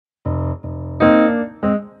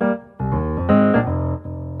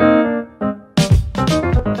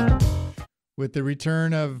with the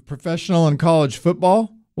return of professional and college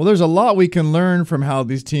football. Well, there's a lot we can learn from how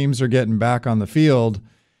these teams are getting back on the field,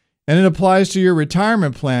 and it applies to your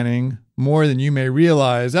retirement planning more than you may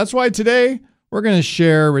realize. That's why today we're going to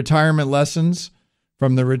share retirement lessons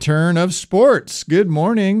from the return of sports. Good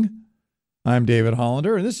morning. I'm David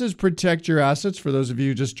Hollander, and this is Protect Your Assets. For those of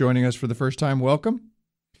you just joining us for the first time, welcome.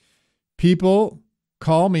 People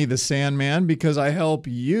call me the Sandman because I help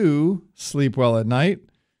you sleep well at night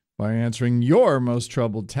by answering your most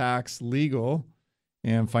troubled tax, legal,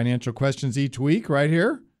 and financial questions each week right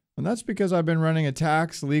here. And that's because I've been running a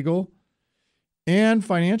tax, legal, and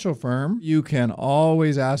financial firm. You can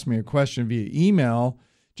always ask me a question via email.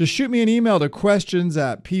 Just shoot me an email to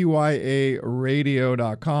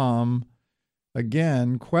questions@pyaradio.com.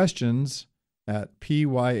 Again,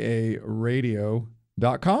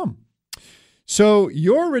 questions@pyaradio.com. So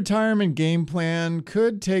your retirement game plan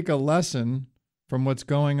could take a lesson from what's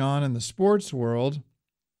going on in the sports world.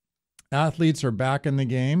 Athletes are back in the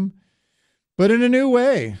game, but in a new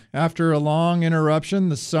way. After a long interruption,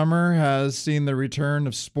 the summer has seen the return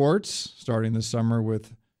of sports, starting this summer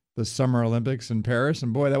with the Summer Olympics in Paris.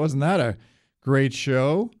 And boy, wasn't that a great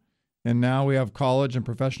show? And now we have college and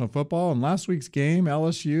professional football. And last week's game,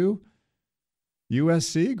 LSU,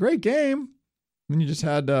 USC, great game. And then you just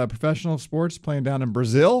had professional sports playing down in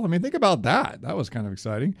Brazil. I mean, think about that. That was kind of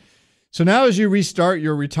exciting. So now as you restart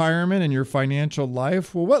your retirement and your financial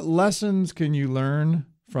life, well, what lessons can you learn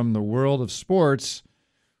from the world of sports?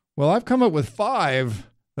 Well, I've come up with 5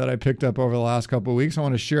 that I picked up over the last couple of weeks. I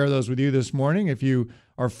want to share those with you this morning. If you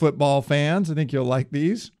are football fans, I think you'll like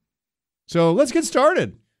these. So let's get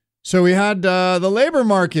started. So we had the labor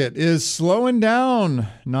market is slowing down.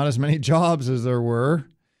 Not as many jobs as there were.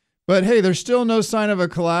 But hey, there's still no sign of a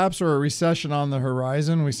collapse or a recession on the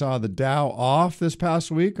horizon. We saw the Dow off this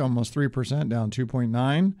past week, almost 3%, down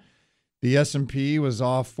 2.9. The S&P was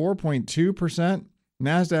off 4.2%.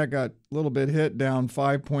 NASDAQ got a little bit hit, down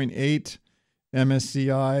 5.8.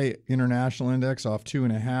 MSCI International Index off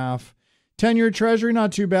 2.5. 10-year Treasury,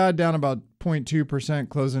 not too bad, down about 0.2%,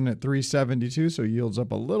 closing at 372, so yields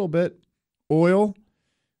up a little bit. Oil,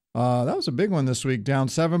 that was a big one this week, down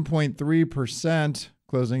 7.3%.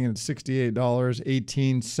 Closing at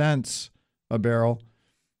 $68.18 a barrel.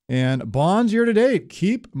 And bonds year to date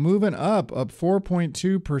keep moving up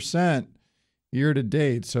 4.2% year to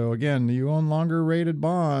date. So again, you own longer rated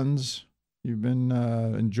bonds. You've been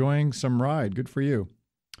enjoying some ride. Good for you.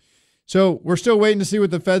 So we're still waiting to see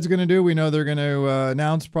what the Fed's going to do. We know they're going to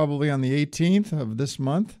announce probably on the 18th of this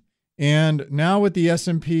month. And now with the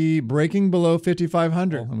S&P breaking below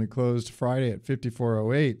 5,500, and we closed Friday at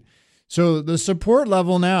 5,408. So the support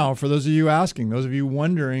level now, for those of you asking, those of you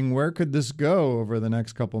wondering, where could this go over the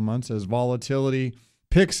next couple months as volatility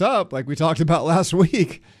picks up, like we talked about last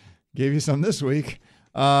week, gave you some this week,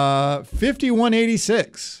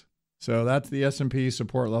 5186. So that's the S&P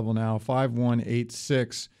support level now,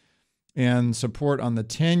 5186. And support on the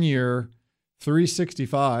 10-year,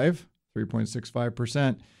 365,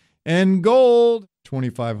 3.65%. And gold,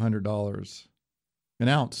 $2,500 an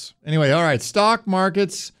ounce. Anyway, all right, stock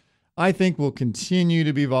markets, I think will continue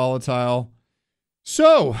to be volatile.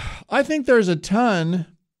 So I think there's a ton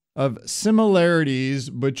of similarities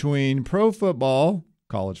between pro football,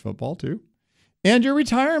 college football too, and your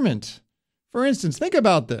retirement. For instance, think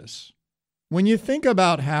about this. When you think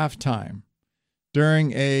about halftime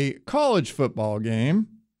during a college football game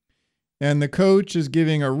and the coach is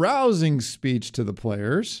giving a rousing speech to the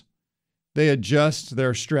players, they adjust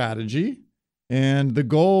their strategy and the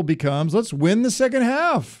goal becomes, let's win the second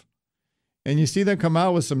half. And you see them come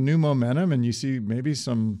out with some new momentum and you see maybe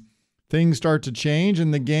some things start to change in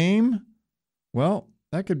the game. Well,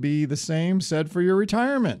 that could be the same said for your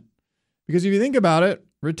retirement. Because if you think about it,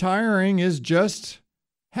 retiring is just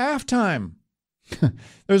halftime.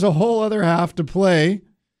 There's a whole other half to play.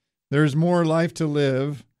 There's more life to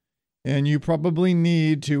live. And you probably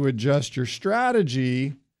need to adjust your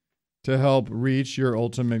strategy to help reach your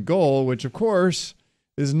ultimate goal, which of course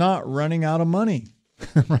is not running out of money,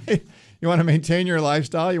 right? You want to maintain your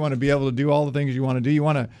lifestyle. You want to be able to do all the things you want to do. You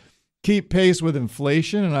want to keep pace with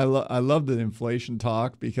inflation. And I love the inflation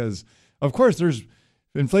talk because, of course,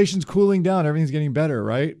 inflation's cooling down. Everything's getting better,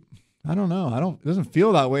 right? I don't know. It doesn't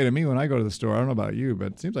feel that way to me when I go to the store. I don't know about you,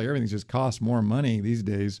 but it seems like everything just costs more money these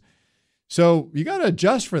days. So you got to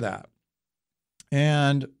adjust for that.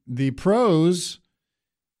 And the pros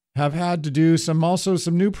have had to do some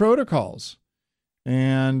new protocols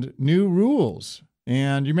and new rules.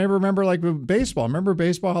 And you may remember, like with baseball. Remember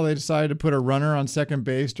baseball, how they decided to put a runner on second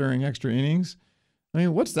base during extra innings? I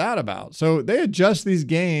mean, what's that about? So they adjust these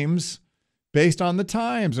games based on the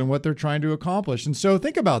times and what they're trying to accomplish. And so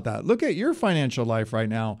think about that. Look at your financial life right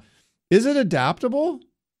now. Is it adaptable?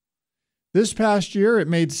 This past year, it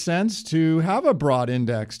made sense to have a broad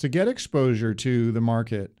index to get exposure to the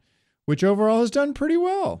market, which overall has done pretty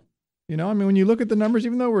well. When you look at the numbers,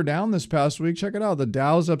 even though we're down this past week, check it out. The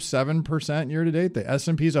Dow's up 7% year to date. The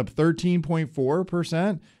S&P's up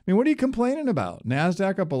 13.4%. What are you complaining about?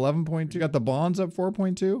 NASDAQ up 11.2. Got the bonds up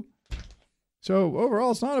 4.2. So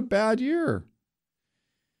overall, it's not a bad year.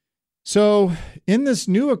 So in this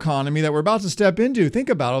new economy that we're about to step into, think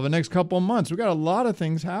about over the next couple of months, we've got a lot of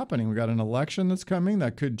things happening. We've got an election that's coming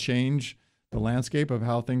that could change the landscape of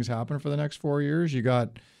how things happen for the next 4 years. You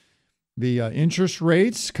got the interest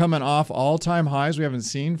rates coming off all-time highs we haven't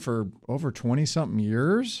seen for over 20-something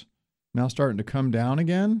years, now starting to come down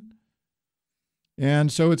again.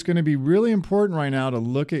 And so it's going to be really important right now to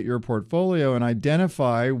look at your portfolio and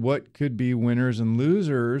identify what could be winners and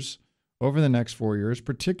losers over the next 4 years,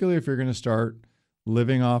 particularly if you're going to start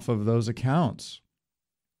living off of those accounts.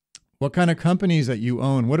 What kind of companies that you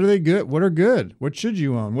own? What are they good? What are good? What should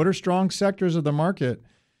you own? What are strong sectors of the market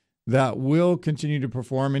that will continue to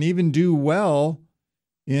perform and even do well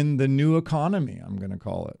in the new economy, I'm going to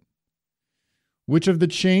call it? Which of the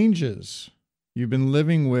changes you've been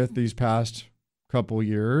living with these past couple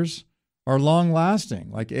years are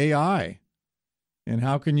long-lasting, like AI? And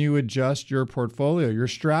how can you adjust your portfolio, your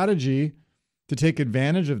strategy to take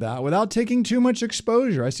advantage of that without taking too much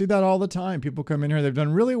exposure? I see that all the time. People come in here, they've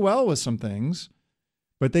done really well with some things,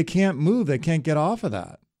 but they can't move. They can't get off of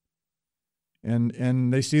that.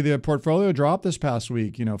 And they see the portfolio drop this past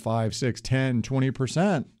week, 5, 6, 10,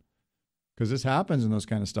 20%, because this happens in those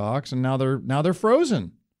kind of stocks. And now they're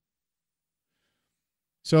frozen.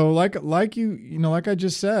 So like I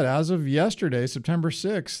just said, as of yesterday, September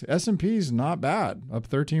 6th, S&P's not bad, up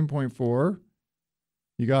 13.4.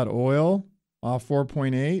 You got oil off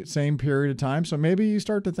 4.8, same period of time. So maybe you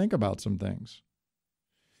start to think about some things.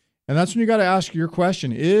 And that's when you got to ask your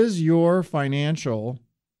question. Is your financial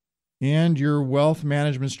and your wealth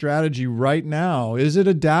management strategy right now, is it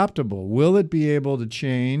adaptable? Will it be able to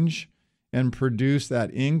change and produce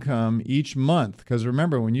that income each month? Because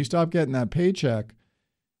remember, when you stop getting that paycheck,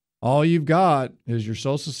 all you've got is your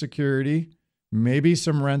Social Security, maybe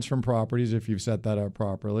some rents from properties if you've set that up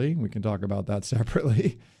properly. We can talk about that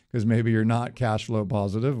separately because maybe you're not cash flow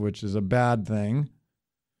positive, which is a bad thing.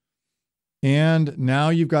 And now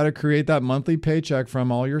you've got to create that monthly paycheck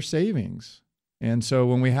from all your savings. And so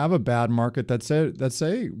when we have a bad market that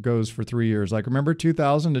say goes for 3 years, like remember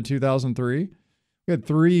 2000 to 2003, we had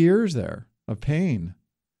 3 years there of pain.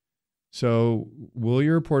 So will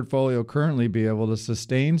your portfolio currently be able to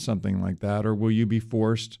sustain something like that, or will you be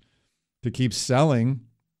forced to keep selling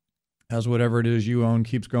as whatever it is you own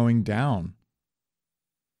keeps going down?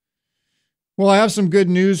 Well, I have some good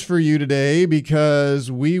news for you today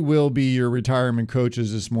because we will be your retirement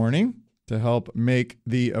coaches this morning to help make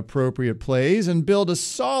the appropriate plays and build a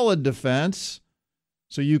solid defense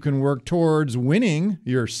so you can work towards winning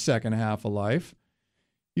your second half of life.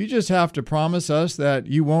 You just have to promise us that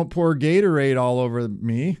you won't pour Gatorade all over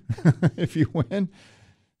me if you win.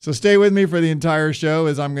 So stay with me for the entire show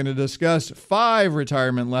as I'm going to discuss 5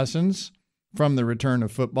 retirement lessons from the return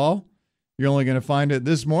of football. You're only going to find it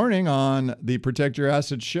this morning on the Protect Your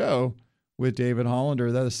Assets show with David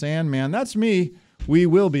Hollander, the Sandman. That's me. We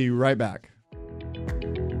will be right back.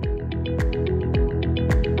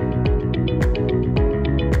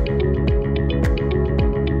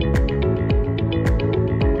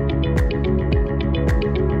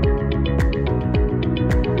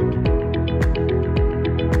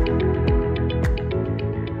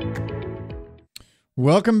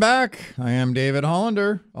 Welcome back. I am David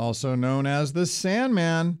Hollander, also known as the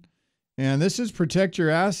Sandman, and this is Protect Your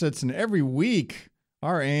Assets. And every week,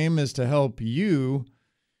 our aim is to help you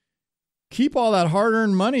keep all that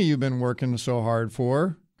hard-earned money you've been working so hard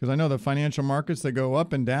for, because I know the financial markets, they go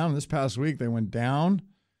up and down. This past week, they went down.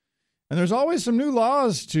 And there's always some new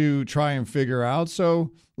laws to try and figure out, so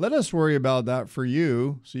let us worry about that for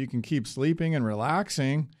you so you can keep sleeping and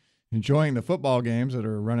relaxing, enjoying the football games that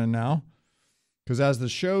are running now. Because as the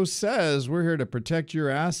show says, we're here to protect your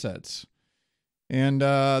assets. And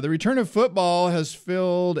the return of football has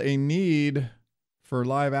filled a need for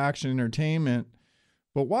live action entertainment.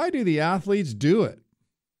 But why do the athletes do it?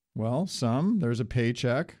 Well, there's a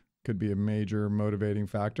paycheck, could be a major motivating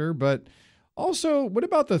factor. But also, what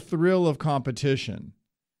about the thrill of competition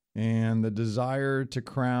and the desire to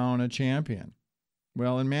crown a champion?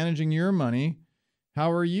 Well, in managing your money,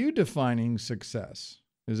 how are you defining success?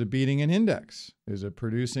 Is it beating an index? Is it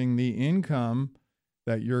producing the income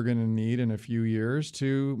that you're going to need in a few years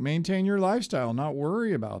to maintain your lifestyle, not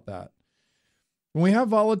worry about that. When we have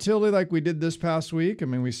volatility like we did this past week, I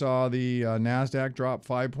mean, we saw the NASDAQ drop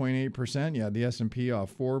 5.8%. You had the S&P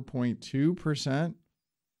off 4.2%.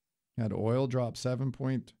 You had oil drop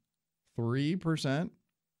 7.3%.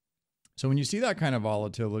 So when you see that kind of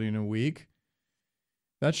volatility in a week,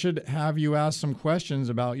 that should have you ask some questions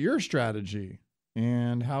about your strategy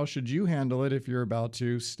and how should you handle it if you're about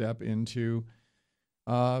to step into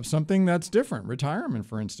something that's different, retirement,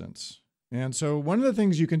 for instance. And so one of the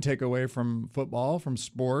things you can take away from football, from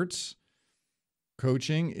sports,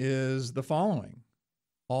 coaching is the following.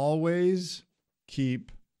 Always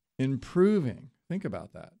keep improving. Think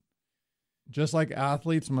about that. Just like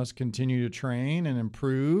athletes must continue to train and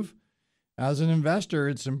improve, as an investor,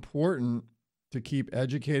 it's important to keep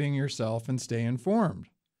educating yourself and stay informed.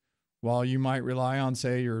 While you might rely on,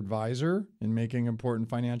 say, your advisor in making important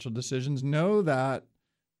financial decisions, know that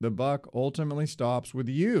the buck ultimately stops with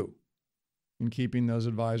you in keeping those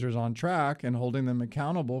advisors on track and holding them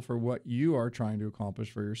accountable for what you are trying to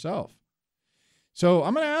accomplish for yourself. So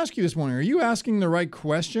I'm going to ask you this morning, are you asking the right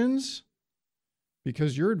questions?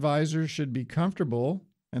 Because your advisors should be comfortable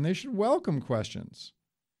and they should welcome questions.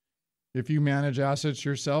 If you manage assets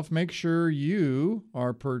yourself, make sure you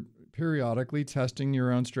are periodically testing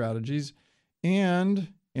your own strategies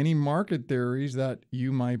and any market theories that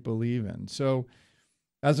you might believe in. So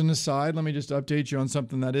as an aside, let me just update you on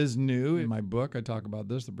something that is new. In my book, I talk about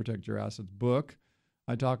this, the Protect Your Assets book.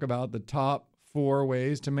 I talk about the top 4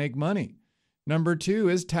 ways to make money. Number 2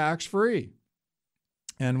 is tax-free.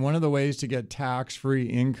 And one of the ways to get tax-free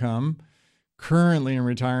income currently in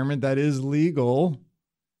retirement that is legal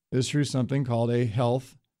is through something called a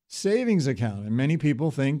health savings account. And many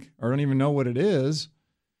people think or don't even know what it is.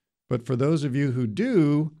 But for those of you who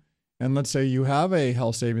do, and let's say you have a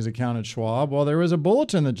health savings account at Schwab, well, there was a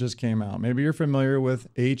bulletin that just came out. Maybe you're familiar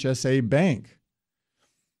with HSA Bank.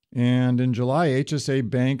 And in July, HSA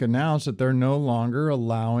Bank announced that they're no longer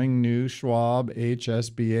allowing new Schwab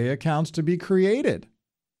HSBA accounts to be created.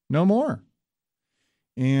 No more.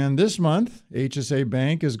 And this month, HSA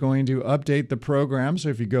Bank is going to update the program. So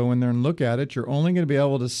if you go in there and look at it, you're only going to be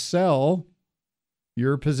able to sell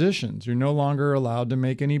your positions. You're no longer allowed to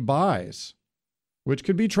make any buys, which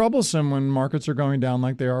could be troublesome when markets are going down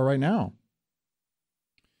like they are right now.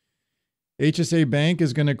 HSA Bank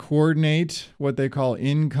is going to coordinate what they call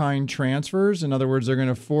in-kind transfers. In other words, they're going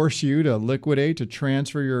to force you to liquidate, to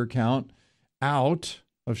transfer your account out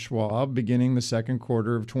of Schwab beginning the second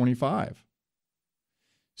quarter of 25.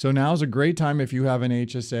 So now's a great time if you have an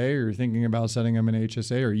HSA or you're thinking about setting up an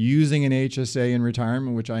HSA or using an HSA in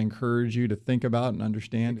retirement, which I encourage you to think about and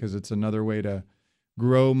understand because it's another way to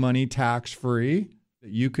grow money tax-free that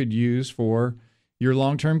you could use for your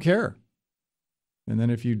long-term care. And then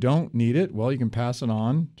if you don't need it, well, you can pass it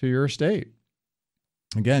on to your estate.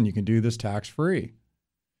 Again, you can do this tax-free.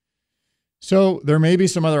 So there may be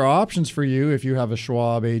some other options for you if you have a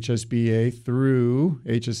Schwab HSBA through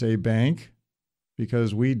HSA Bank,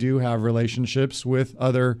 because we do have relationships with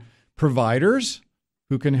other providers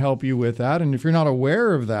who can help you with that. And if you're not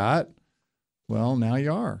aware of that, well, now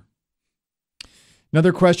you are.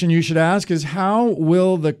 Another question you should ask is, how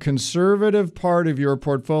will the conservative part of your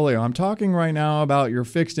portfolio, I'm talking right now about your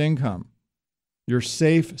fixed income, your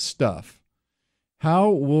safe stuff, how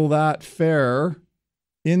will that fare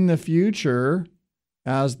in the future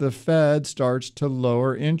as the Fed starts to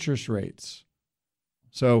lower interest rates?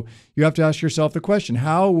 So you have to ask yourself the question,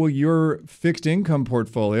 how will your fixed income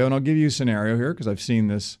portfolio, and I'll give you a scenario here because I've seen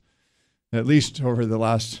this at least over the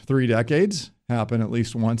last 3 decades, happen at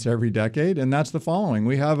least once every decade, and that's the following.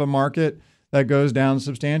 We have a market that goes down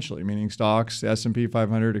substantially, meaning stocks, S&P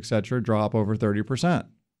 500, et cetera, drop over 30%.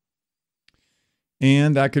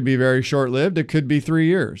 And that could be very short-lived. It could be 3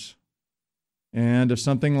 years. And if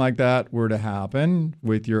something like that were to happen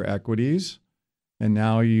with your equities, and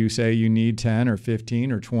now you say you need $10 or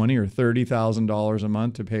 $15 or $20 or $30,000 a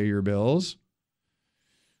month to pay your bills,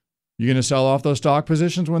 you're going to sell off those stock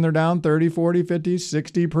positions when they're down 30, 40, 50,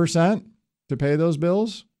 60% to pay those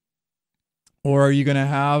bills? Or are you going to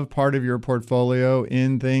have part of your portfolio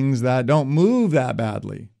in things that don't move that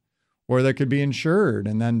badly, or that could be insured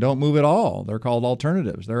and then don't move at all? They're called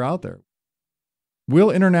alternatives. They're out there.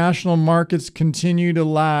 Will international markets continue to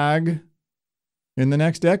lag in the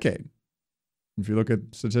next decade? If you look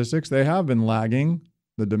at statistics, they have been lagging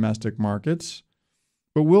the domestic markets.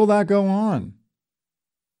 But will that go on?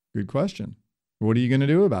 Good question. What are you going to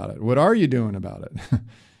do about it? What are you doing about it?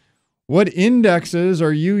 What indexes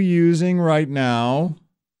are you using right now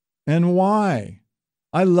and why?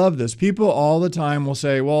 I love this. People all the time will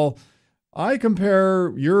say, well, I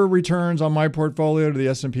compare your returns on my portfolio to the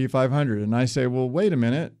S&P 500, and I say, well, wait a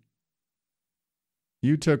minute.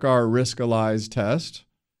 You took our Riskalyze test.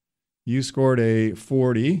 You scored a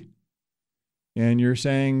 40, and you're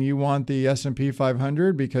saying you want the S&P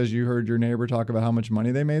 500 because you heard your neighbor talk about how much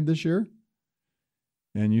money they made this year?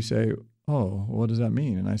 And you say, oh, what does that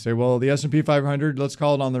mean? And I say, well, the S&P 500, let's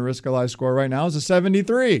call it on the Riskalyze score right now, is a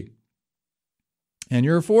 73. And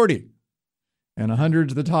you're a 40. And 100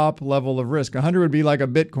 is the top level of risk. 100 would be like a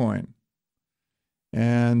Bitcoin.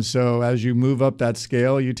 And so as you move up that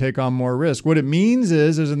scale, you take on more risk. What it means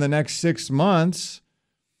is in the next 6 months,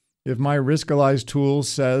 if my Riskalyze tool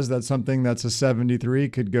says that something that's a 73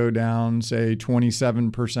 could go down, say,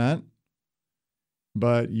 27%,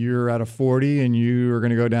 but you're at a 40 and you are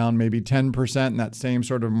going to go down maybe 10% in that same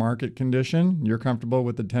sort of market condition, you're comfortable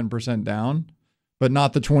with the 10% down, but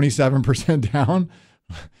not the 27% down.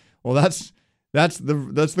 Well, that's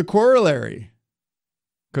the corollary.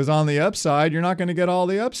 Because on the upside, you're not going to get all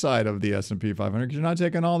the upside of the S&P 500 because you're not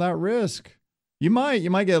taking all that risk. You might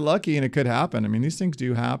get lucky and it could happen. I mean, these things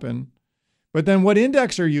do happen. But then what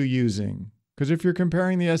index are you using? Because if you're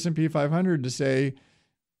comparing the S&P 500 to say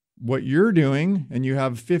what you're doing and you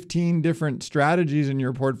have 15 different strategies in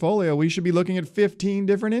your portfolio, we should be looking at 15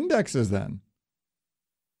 different indexes then.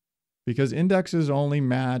 Because indexes only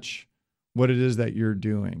match what it is that you're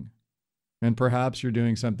doing. And perhaps you're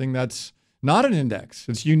doing something that's not an index.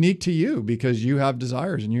 It's unique to you because you have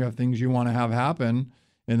desires and you have things you want to have happen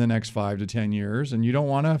in the next 5 to 10 years. And you don't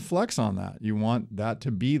want to flex on that. You want that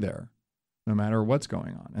to be there no matter what's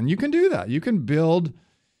going on. And you can do that. You can build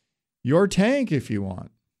your tank if you want.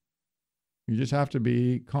 You just have to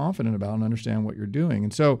be confident about and understand what you're doing.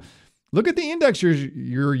 And so look at the index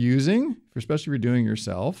you're using, especially if you're doing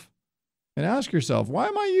yourself, and ask yourself, why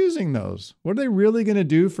am I using those? What are they really going to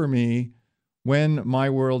do for me when my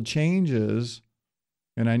world changes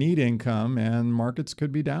and I need income and markets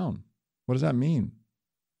could be down? What does that mean?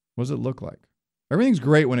 What does it look like? Everything's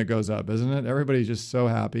great when it goes up, isn't it? Everybody's just so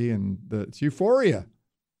happy and it's euphoria.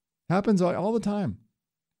 Happens all the time.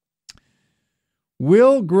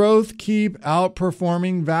 Will growth keep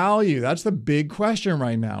outperforming value? That's the big question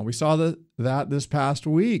right now. We saw that this past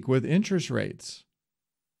week with interest rates,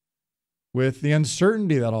 with the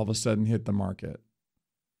uncertainty that all of a sudden hit the market.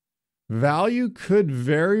 Value could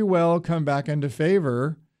very well come back into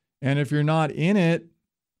favor. And if you're not in it,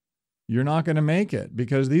 you're not going to make it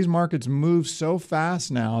because these markets move so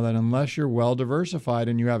fast now that unless you're well diversified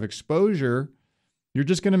and you have exposure, you're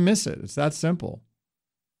just going to miss it. It's that simple.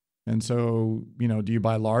 And so, do you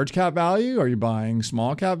buy large cap value? Are you buying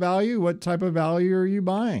small cap value? What type of value are you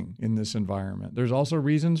buying in this environment? There's also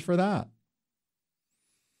reasons for that.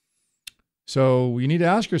 So you need to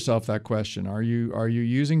ask yourself that question. Are you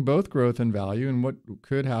using both growth and value, and what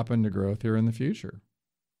could happen to growth here in the future?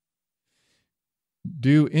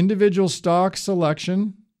 Do individual stock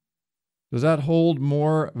selection, does that hold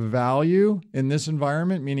more value in this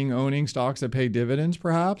environment, meaning owning stocks that pay dividends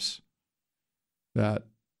perhaps, that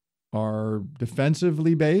are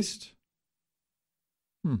defensively based?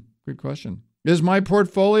 Good question. Is my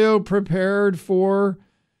portfolio prepared for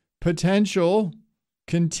potential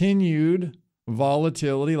continued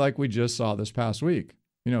volatility like we just saw this past week?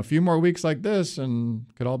 A few more weeks like this and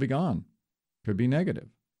could all be gone. Could be negative.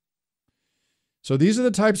 So these are the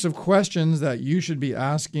types of questions that you should be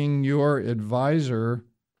asking your advisor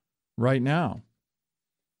right now.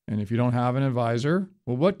 And if you don't have an advisor,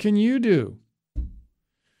 well, what can you do?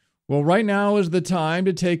 Well, right now is the time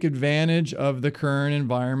to take advantage of the current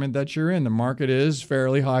environment that you're in. The market is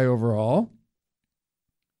fairly high overall.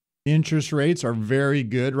 Interest rates are very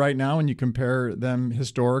good right now when you compare them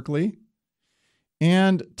historically.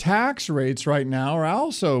 And tax rates right now are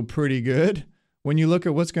also pretty good when you look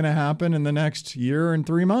at what's going to happen in the next year and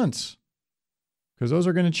 3 months. Because those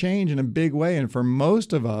are going to change in a big way. And for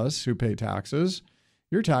most of us who pay taxes,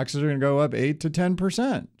 your taxes are going to go up 8 to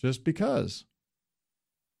 10% just because.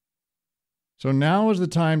 So now is the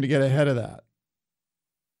time to get ahead of that.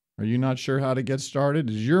 Are you not sure how to get started?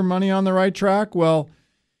 Is your money on the right track? Well,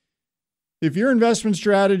 if your investment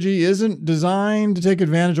strategy isn't designed to take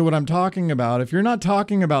advantage of what I'm talking about, if you're not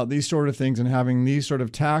talking about these sort of things and having these sort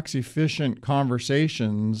of tax-efficient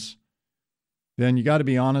conversations, then you got to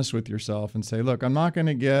be honest with yourself and say, look, I'm not going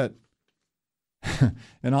to get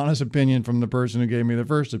an honest opinion from the person who gave me the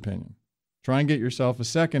first opinion. Try and get yourself a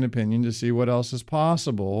second opinion to see what else is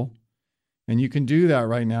possible. And you can do that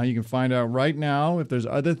right now. You can find out right now if there's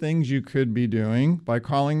other things you could be doing by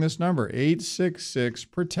calling this number,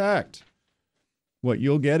 866-PROTECT. What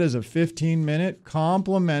you'll get is a 15-minute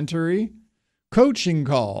complimentary coaching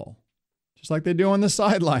call, just like they do on the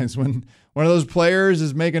sidelines when one of those players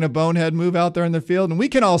is making a bonehead move out there in the field, and we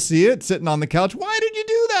can all see it sitting on the couch. Why did you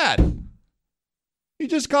do that? You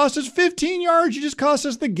just cost us 15 yards. You just cost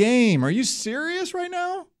us the game. Are you serious right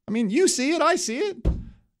now? I mean, you see it. I see it.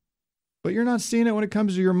 But you're not seeing it when it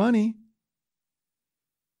comes to your money.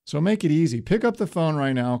 So make it easy. Pick up the phone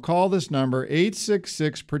right now. Call this number,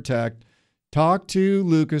 866-PROTECT. Talk to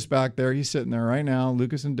Lucas back there. He's sitting there right now.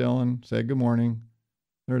 Lucas and Dylan, say good morning.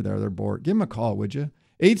 They're there. They're bored. Give them a call, would you?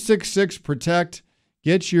 866-PROTECT.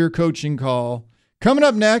 Get your coaching call. Coming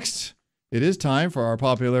up next, it is time for our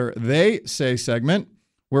popular They Say segment,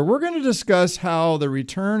 where we're going to discuss how the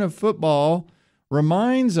return of football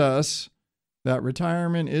reminds us that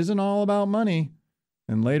retirement isn't all about money.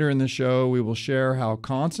 And later in the show, we will share how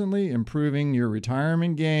constantly improving your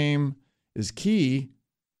retirement game is key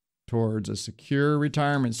towards a secure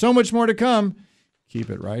retirement. So much more to come.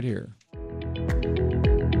 Keep it right here.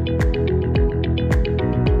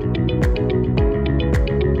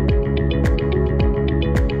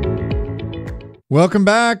 Welcome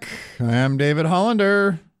back. I am David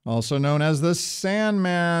Hollander, also known as the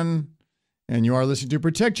Sandman. And you are listening to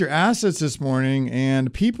Protect Your Assets this morning.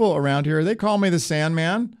 And people around here, they call me the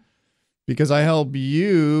Sandman because I help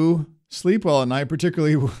you sleep well at night,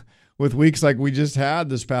 particularly with weeks like we just had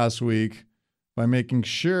this past week, by making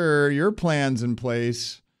sure your plan's in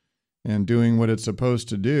place and doing what it's supposed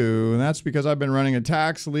to do. And that's because I've been running a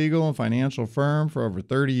tax, legal, and financial firm for over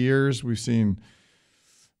 30 years. We've seen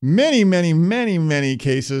many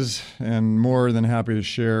cases, and more than happy to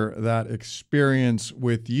share that experience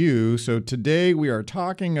with you. So today we are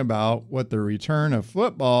talking about what the return of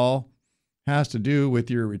football has to do with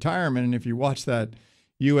your retirement. And if you watched that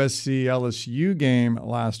USC LSU game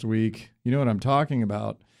last week, you know what I'm talking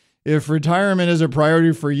about. If retirement is a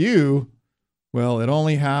priority for you, well, it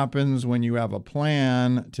only happens when you have a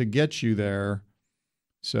plan to get you there.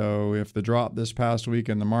 So if the drop this past week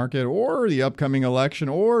in the market, or the upcoming election,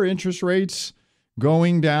 or interest rates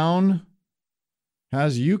going down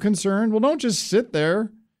has you concerned, well, don't just sit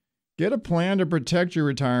there. Get a plan to protect your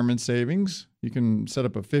retirement savings. You can set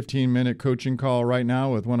up a 15-minute coaching call right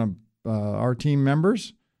now with one of our team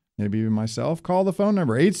members, maybe even myself. Call the phone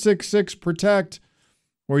number, 866-PROTECT,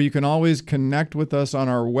 or you can always connect with us on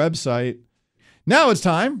our website. Now it's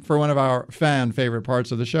time for one of our fan favorite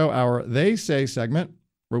parts of the show, our They Say segment,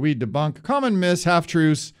 where we debunk common myths,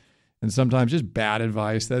 half-truths, and sometimes just bad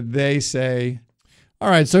advice that they say. All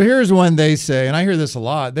right, so here's one they say, and I hear this a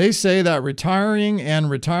lot. They say that retiring and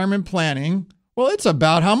retirement planning, well, it's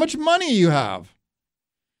about how much money you have.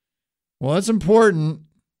 Well, it's important.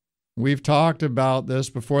 We've talked about this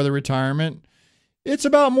before the retirement. It's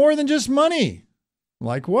about more than just money.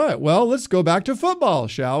 Like what? Well, let's go back to football,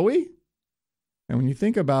 shall we? And when you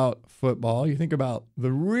think about football, you think about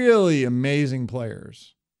the really amazing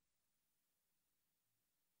players.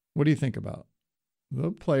 What do you think about?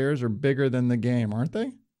 The players are bigger than the game, aren't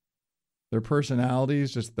they? Their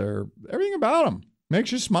personalities, just everything about them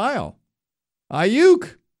makes you smile.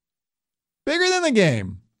 Ayuk, bigger than the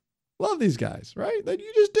game. Love these guys, right? That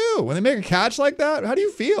you just do. When they make a catch like that, how do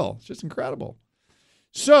you feel? It's just incredible.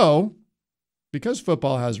 So, because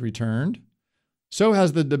football has returned, so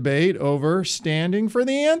has the debate over standing for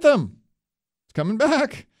the anthem. It's coming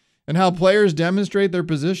back. And how players demonstrate their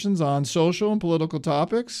positions on social and political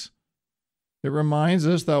topics. It reminds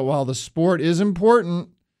us that while the sport is important,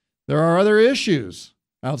 there are other issues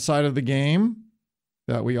outside of the game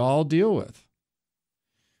that we all deal with.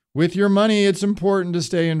 With your money, it's important to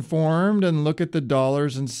stay informed and look at the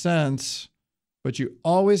dollars and cents, but you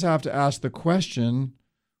always have to ask the question,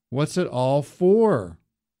 what's it all for?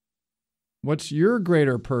 What's your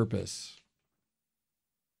greater purpose?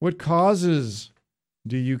 What causes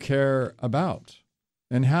do you care about?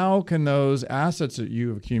 And how can those assets that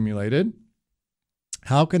you've accumulated,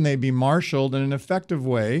 how can they be marshaled in an effective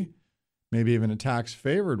way, maybe even a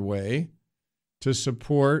tax-favored way, to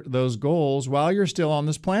support those goals while you're still on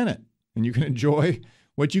this planet? And you can enjoy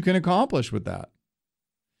what you can accomplish with that.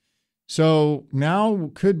 So now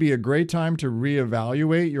could be a great time to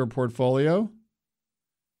reevaluate your portfolio,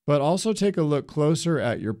 but also take a look closer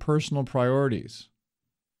at your personal priorities.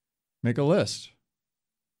 Make a list.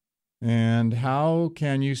 And how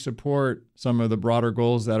can you support some of the broader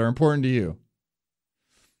goals that are important to you?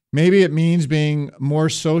 Maybe it means being more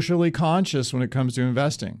socially conscious when it comes to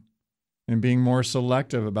investing and being more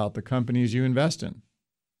selective about the companies you invest in.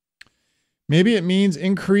 Maybe it means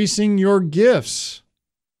increasing your gifts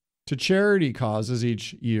to charity causes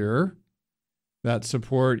each year that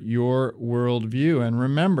support your worldview. And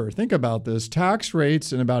remember, think about this, tax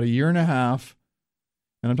rates in about a year and a half,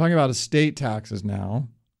 and I'm talking about estate taxes now,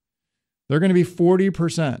 they're going to be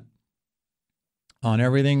 40%. on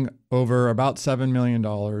everything over about $7 million.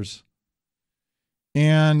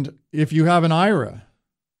 And if you have an IRA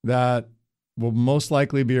that will most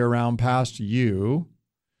likely be around past you,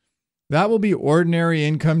 that will be ordinary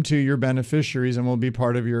income to your beneficiaries and will be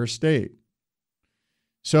part of your estate.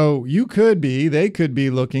 So they could be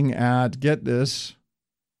looking at, get this,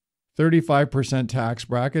 35% tax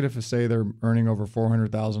bracket if, say, they're earning over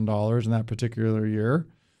 $400,000 in that particular year,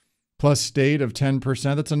 plus state of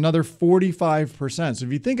 10%. That's another 45%. So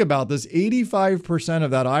if you think about this, 85%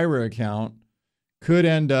 of that IRA account could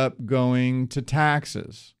end up going to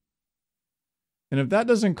taxes. And if that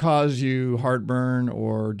doesn't cause you heartburn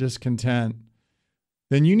or discontent,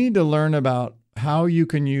 then you need to learn about how you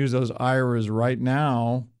can use those IRAs right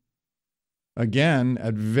now, again,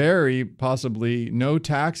 at very possibly no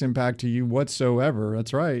tax impact to you whatsoever.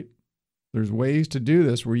 That's right. There's ways to do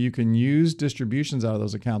this where you can use distributions out of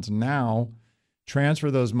those accounts now,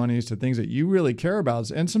 transfer those monies to things that you really care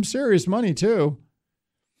about, and some serious money too,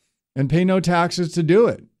 and pay no taxes to do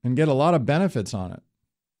it and get a lot of benefits on it.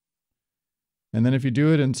 And then if you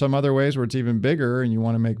do it in some other ways where it's even bigger and you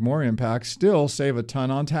want to make more impact, still save a ton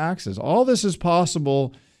on taxes. All this is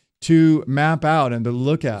possible to map out and to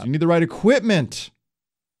look at. You need the right equipment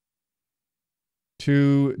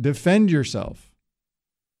to defend yourself.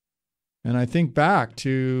 And I think back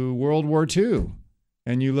to World War II,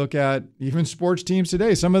 and you look at even sports teams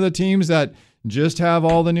today, some of the teams that just have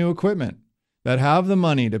all the new equipment, that have the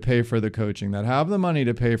money to pay for the coaching, that have the money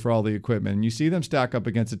to pay for all the equipment, and you see them stack up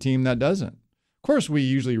against a team that doesn't. Of course, we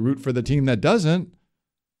usually root for the team that doesn't,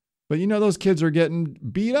 but you know those kids are getting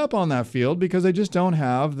beat up on that field because they just don't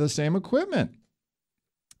have the same equipment.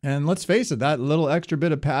 And let's face it, that little extra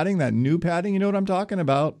bit of padding, that new padding, you know what I'm talking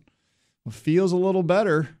about, feels a little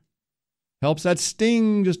better, helps that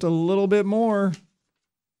sting just a little bit more.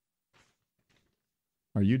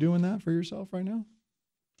 Are you doing that for yourself right now?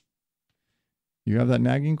 You have that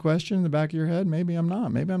nagging question in the back of your head? Maybe I'm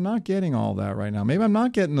not. Maybe I'm not getting all that right now. Maybe I'm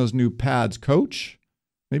not getting those new pads, coach.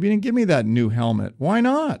 Maybe you didn't give me that new helmet. Why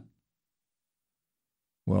not?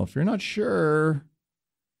 Well, if you're not sure,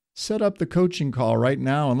 set up the coaching call right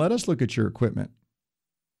now and let us look at your equipment.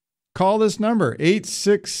 Call this number,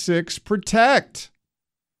 866-PROTECT.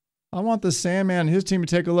 I want the Sandman and his team to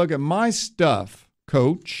take a look at my stuff,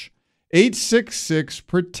 coach.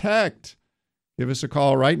 866-PROTECT. Give us a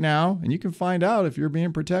call right now, and you can find out if you're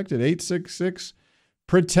being protected.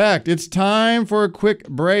 866-PROTECT. It's time for a quick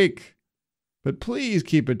break. But please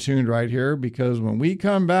keep it tuned right here, because when we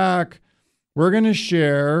come back, we're going to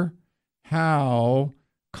share how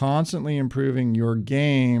constantly improving your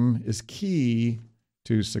game is key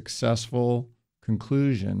to successful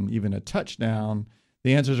conclusion, even a touchdown.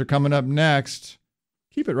 The answers are coming up next.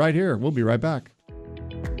 Keep it right here. We'll be right back.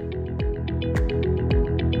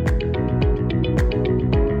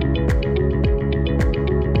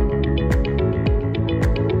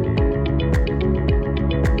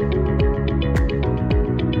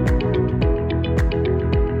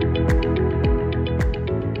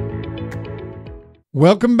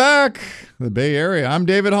 Welcome back, the Bay Area. I'm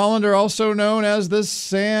David Hollander, also known as the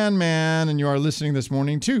Sandman, and you are listening this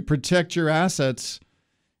morning to Protect Your Assets.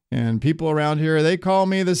 And people around here, they call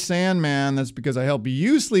me the Sandman. That's because I help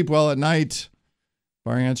you sleep well at night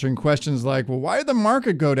by answering questions like, well, why did the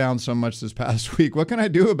market go down so much this past week? What can I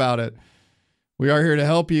do about it? We are here to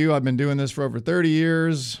help you. I've been doing this for over 30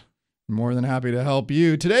 years. I'm more than happy to help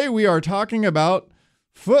you. Today, we are talking about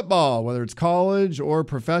football, whether it's college or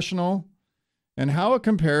professional, and how it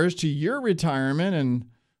compares to your retirement, and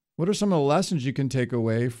what are some of the lessons you can take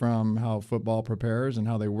away from how football prepares and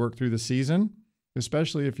how they work through the season,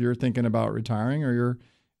 especially if you're thinking about retiring or you're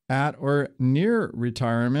at or near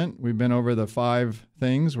retirement. We've been over the 5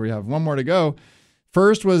 things. We have one more to go.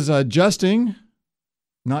 First was adjusting,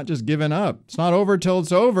 not just giving up. It's not over till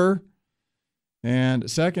it's over. And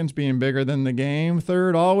second's being bigger than the game.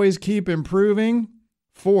 Third, always keep improving.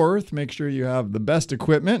 Fourth, make sure you have the best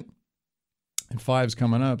equipment. And 5's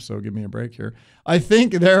coming up, so give me a break here. I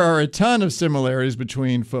think there are a ton of similarities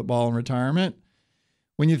between football and retirement.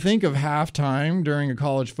 When you think of halftime during a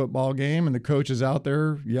college football game and the coach is out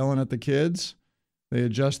there yelling at the kids, they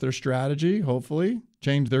adjust their strategy, hopefully,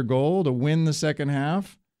 change their goal to win the second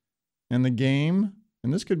half and the game.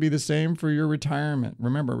 And this could be the same for your retirement.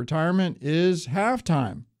 Remember, retirement is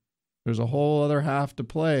halftime. There's a whole other half to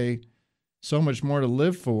play, so much more to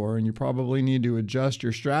live for, and you probably need to adjust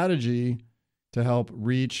your strategy to help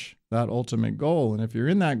reach that ultimate goal. And if you're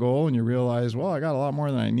in that goal and you realize, well, I got a lot more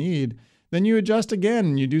than I need, then you adjust again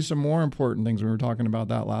and you do some more important things. We were talking about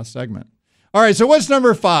that last segment. All right, so what's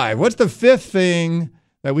number 5? What's the 5th thing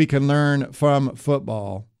that we can learn from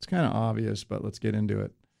football? It's kind of obvious, but let's get into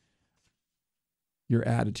it. Your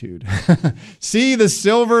attitude. See the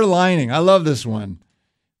silver lining. I love this one.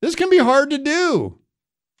 This can be hard to do,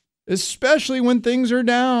 especially when things are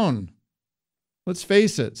down. Let's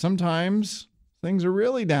face it, sometimes things are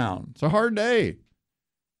really down. It's a hard day.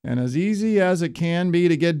 And as easy as it can be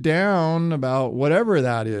to get down about whatever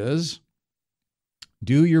that is,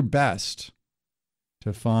 do your best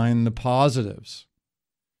to find the positives.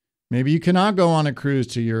 Maybe you cannot go on a cruise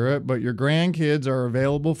to Europe, but your grandkids are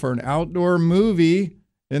available for an outdoor movie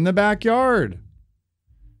in the backyard.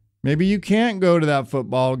 Maybe you can't go to that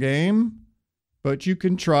football game, but you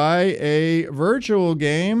can try a virtual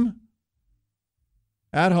game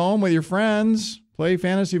at home with your friends, play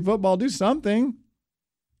fantasy football, do something,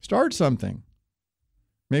 start something.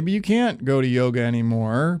 Maybe you can't go to yoga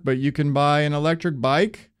anymore, but you can buy an electric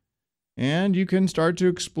bike and you can start to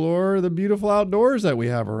explore the beautiful outdoors that we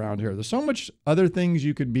have around here. There's so much other things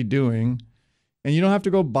you could be doing, and you don't have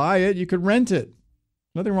to go buy it. You could rent it.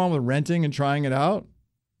 Nothing wrong with renting and trying it out.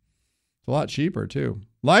 It's a lot cheaper, too.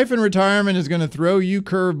 Life in retirement is going to throw you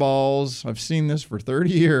curveballs. I've seen this for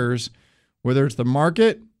 30 years, whether it's the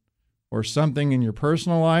market or something in your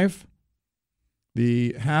personal life.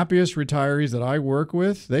 The happiest retirees that I work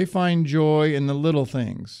with, they find joy in the little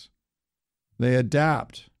things. They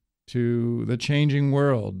adapt to the changing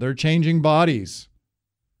world. They're changing bodies.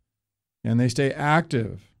 And they stay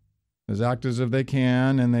active as they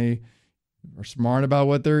can, and they are smart about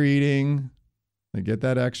what they're eating. They get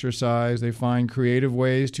that exercise. They find creative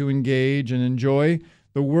ways to engage and enjoy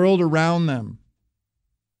the world around them.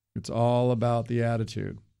 It's all about the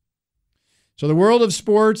attitude. So the world of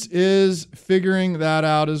sports is figuring that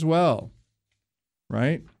out as well,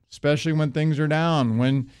 right? Especially when things are down,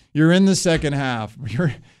 when you're in the second half, you're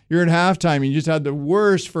at halftime, you just had the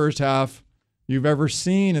worst first half you've ever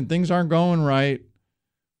seen and things aren't going right.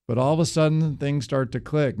 But all of a sudden things start to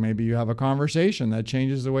click. Maybe you have a conversation that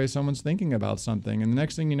changes the way someone's thinking about something. And the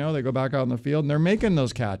next thing you know, they go back out in the field and they're making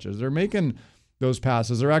those catches. They're making those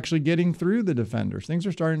passes. They're actually getting through the defenders. Things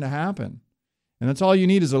are starting to happen. And that's all you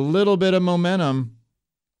need is a little bit of momentum.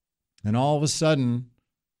 And all of a sudden,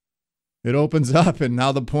 it opens up and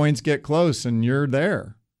now the points get close and you're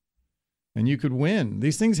there. And you could win.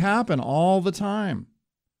 These things happen all the time.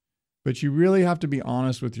 But you really have to be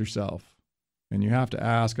honest with yourself. And you have to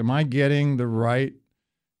ask, am I getting the right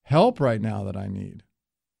help right now that I need?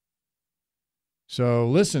 So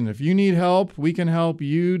listen, if you need help, we can help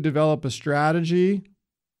you develop a strategy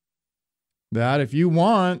that, if you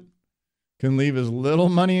want, can leave as little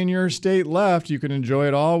money in your estate left. You can enjoy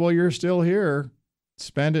it all while you're still here.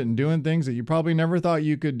 Spend it in doing things that you probably never thought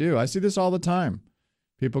you could do. I see this all the time.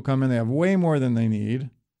 People come in, they have way more than they need.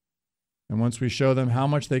 And once we show them how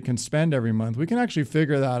much they can spend every month, we can actually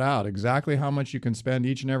figure that out, exactly how much you can spend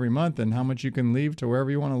each and every month and how much you can leave to wherever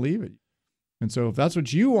you want to leave it. And so if that's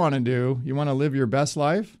what you want to do, you want to live your best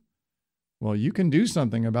life, well, you can do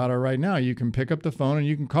something about it right now. You can pick up the phone and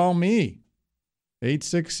you can call me,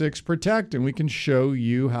 866-PROTECT, and we can show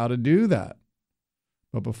you how to do that.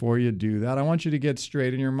 But before you do that, I want you to get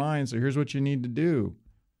straight in your mind. So here's what you need to do.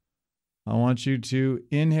 I want you to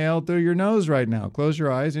inhale through your nose right now. Close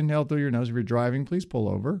your eyes. Inhale through your nose. If you're driving, please pull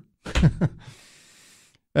over.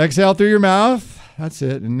 Exhale through your mouth. That's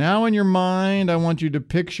it. And now in your mind, I want you to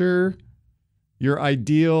picture your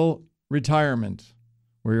ideal retirement,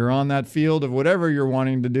 where you're on that field of whatever you're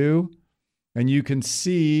wanting to do, and you can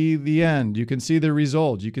see the end. You can see the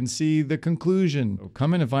result. You can see the conclusion. So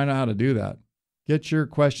come in and find out how to do that. Get your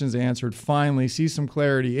questions answered finally. See some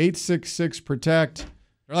clarity. 866-PROTECT.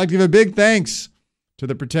 I'd like to give a big thanks to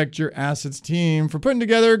the Protect Your Assets team for putting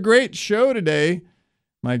together a great show today.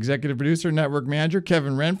 My executive producer, network manager,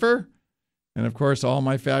 Kevin Renfer. And of course, all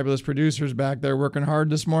my fabulous producers back there working hard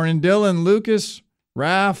this morning. Dylan, Lucas,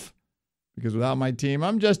 Raph. Because without my team,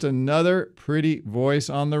 I'm just another pretty voice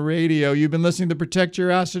on the radio. You've been listening to the Protect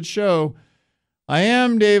Your Assets show. I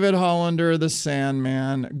am David Hollander, the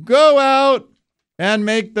Sandman. Go out and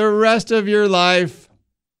make the rest of your life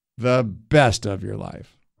the best of your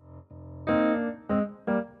life.